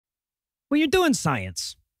When you're doing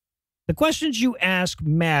science, the questions you ask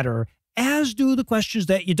matter, as do the questions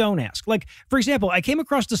that you don't ask. Like, for example, I came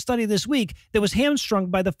across a study this week that was hamstrung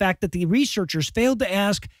by the fact that the researchers failed to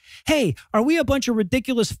ask, hey, are we a bunch of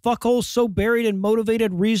ridiculous fuckholes so buried in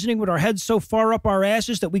motivated reasoning with our heads so far up our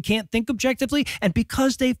asses that we can't think objectively? And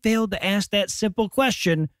because they failed to ask that simple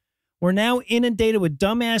question, we're now inundated with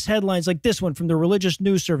dumbass headlines like this one from the religious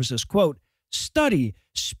news services. Quote, study,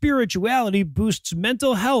 spirituality boosts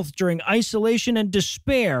mental health during isolation and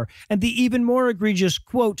despair. And the even more egregious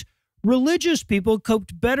quote, religious people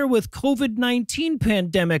coped better with COVID-19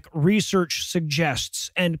 pandemic, research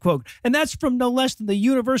suggests, end quote. And that's from no less than the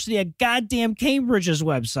University of goddamn Cambridge's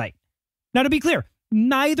website. Now, to be clear,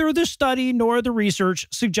 neither the study nor the research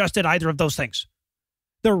suggested either of those things.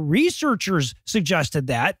 The researchers suggested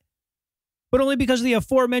that, but only because of the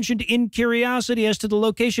aforementioned incuriosity as to the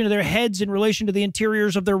location of their heads in relation to the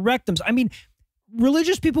interiors of their rectums. I mean,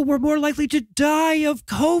 religious people were more likely to die of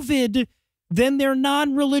COVID than their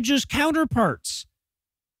non-religious counterparts.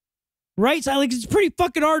 Right? So, like, it's pretty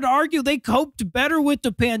fucking hard to argue they coped better with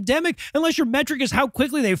the pandemic unless your metric is how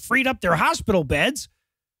quickly they freed up their hospital beds.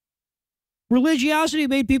 Religiosity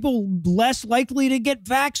made people less likely to get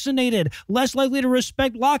vaccinated, less likely to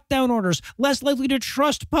respect lockdown orders, less likely to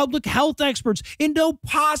trust public health experts. In no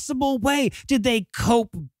possible way did they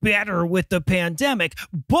cope better with the pandemic.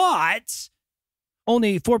 But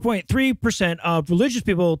only 4.3% of religious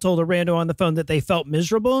people told a rando on the phone that they felt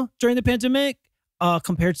miserable during the pandemic,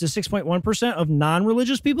 compared to 6.1% of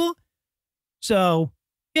non-religious people. So,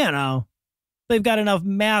 you know, they've got enough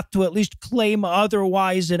math to at least claim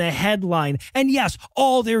otherwise in a headline. And yes,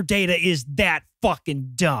 all their data is that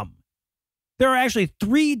fucking dumb. There are actually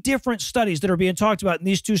 3 different studies that are being talked about in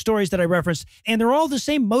these 2 stories that I referenced, and they're all the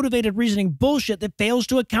same motivated reasoning bullshit that fails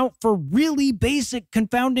to account for really basic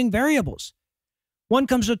confounding variables. One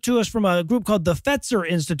comes to us from a group called the Fetzer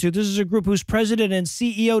Institute. This is a group whose president and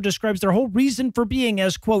CEO describes their whole reason for being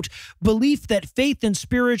as, quote, belief that faith and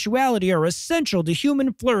spirituality are essential to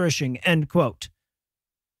human flourishing, end quote.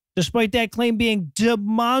 Despite that claim being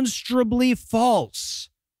demonstrably false.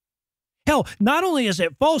 Hell, not only is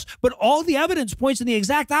it false, but all the evidence points in the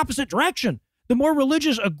exact opposite direction. The more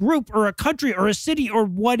religious a group or a country or a city or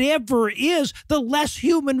whatever is, the less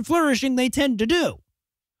human flourishing they tend to do.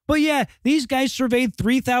 But yeah, these guys surveyed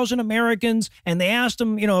 3,000 Americans and they asked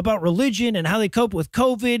them, about religion and how they cope with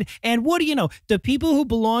COVID. And what do you know? The people who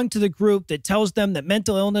belong to the group that tells them that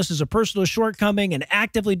mental illness is a personal shortcoming and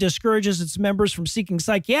actively discourages its members from seeking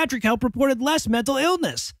psychiatric help reported less mental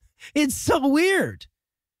illness. It's so weird.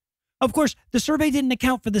 Of course, the survey didn't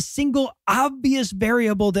account for the single obvious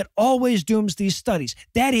variable that always dooms these studies.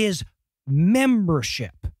 That is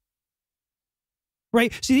membership.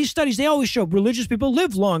 Right? See, these studies, they always show religious people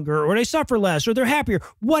live longer or they suffer less or they're happier,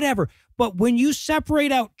 whatever. But when you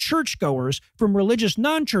separate out churchgoers from religious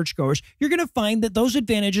non-churchgoers, you're going to find that those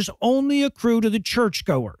advantages only accrue to the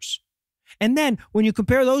churchgoers. And then when you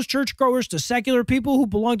compare those churchgoers to secular people who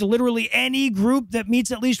belong to literally any group that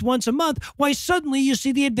meets at least once a month, why suddenly you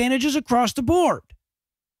see the advantages across the board.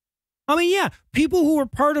 I mean, yeah, people who were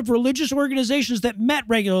part of religious organizations that met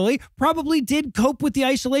regularly probably did cope with the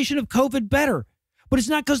isolation of COVID better. But it's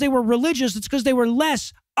not because they were religious, it's because they were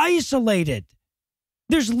less isolated.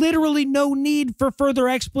 There's literally no need for further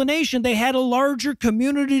explanation. They had a larger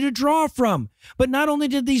community to draw from. But not only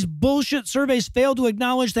did these bullshit surveys fail to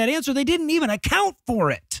acknowledge that answer, they didn't even account for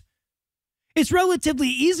it. It's relatively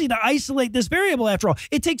easy to isolate this variable after all.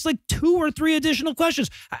 It takes like 2 or 3 additional questions.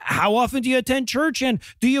 How often do you attend church? And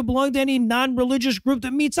do you belong to any non-religious group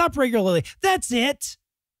that meets up regularly? That's it.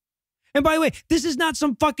 And by the way, this is not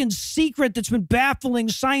some fucking secret that's been baffling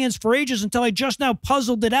science for ages until I just now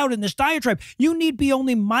puzzled it out in this diatribe. You need be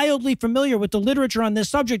only mildly familiar with the literature on this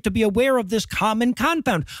subject to be aware of this common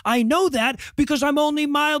confound. I know that because I'm only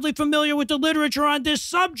mildly familiar with the literature on this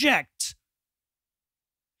subject.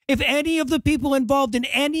 If any of the people involved in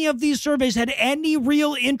any of these surveys had any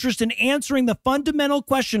real interest in answering the fundamental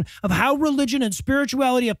question of how religion and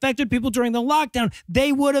spirituality affected people during the lockdown,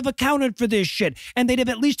 they would have accounted for this shit. And they'd have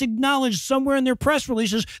at least acknowledged somewhere in their press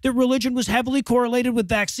releases that religion was heavily correlated with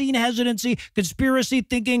vaccine hesitancy, conspiracy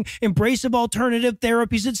thinking, embrace of alternative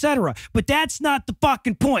therapies, etc. But that's not the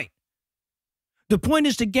fucking point. The point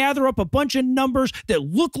is to gather up a bunch of numbers that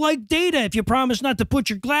look like data if you promise not to put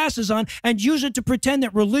your glasses on and use it to pretend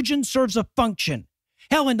that religion serves a function.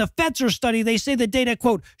 Hell, in the Fetzer study, they say the data,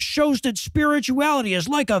 quote, shows that spirituality is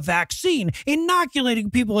like a vaccine,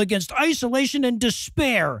 inoculating people against isolation and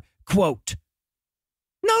despair, quote.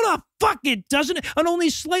 No, the fuck it doesn't. An only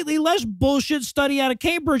slightly less bullshit study out of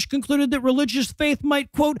Cambridge concluded that religious faith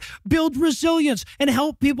might, quote, build resilience and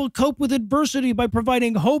help people cope with adversity by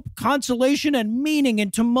providing hope, consolation, and meaning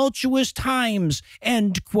in tumultuous times,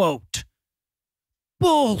 end quote.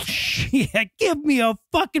 Bullshit. Give me a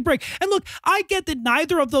fucking break. And look, I get that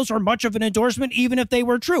neither of those are much of an endorsement, even if they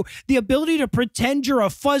were true. The ability to pretend you're a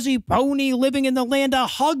fuzzy pony living in the land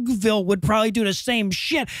of Hugville would probably do the same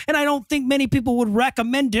shit, and I don't think many people would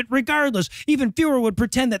recommend it regardless. Even fewer would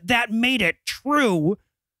pretend that that made it true.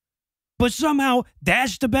 But somehow,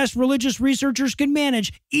 that's the best religious researchers can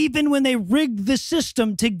manage, even when they rig the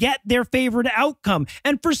system to get their favorite outcome.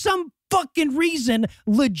 And for some fucking reason,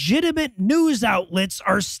 legitimate news outlets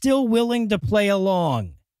are still willing to play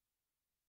along.